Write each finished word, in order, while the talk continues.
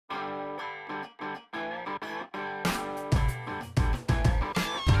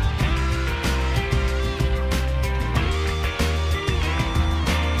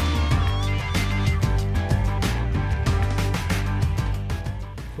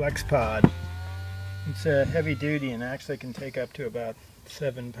Flexpod. It's heavy duty and actually can take up to about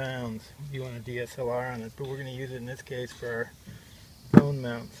 7 pounds if you want a DSLR on it, but we're going to use it in this case for our phone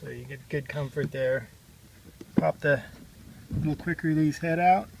mount, so you get good comfort there. Pop the little quick release head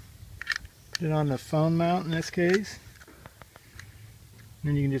out, put it on the phone mount in this case, and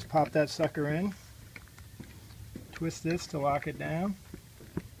then you can just pop that sucker in, twist this to lock it down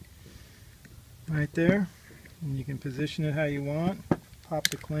right there, and you can position it how you want. Pop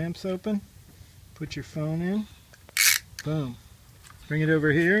the clamps open, put your phone in, boom. Bring it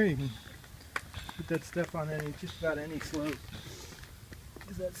over here, you can put that stuff on just about any slope,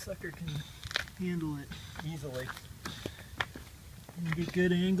 because that sucker can handle it easily. And you get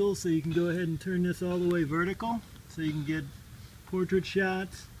good angles, so you can go ahead and turn this all the way vertical, so you can get portrait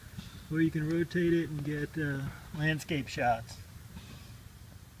shots, or you can rotate it and get landscape shots.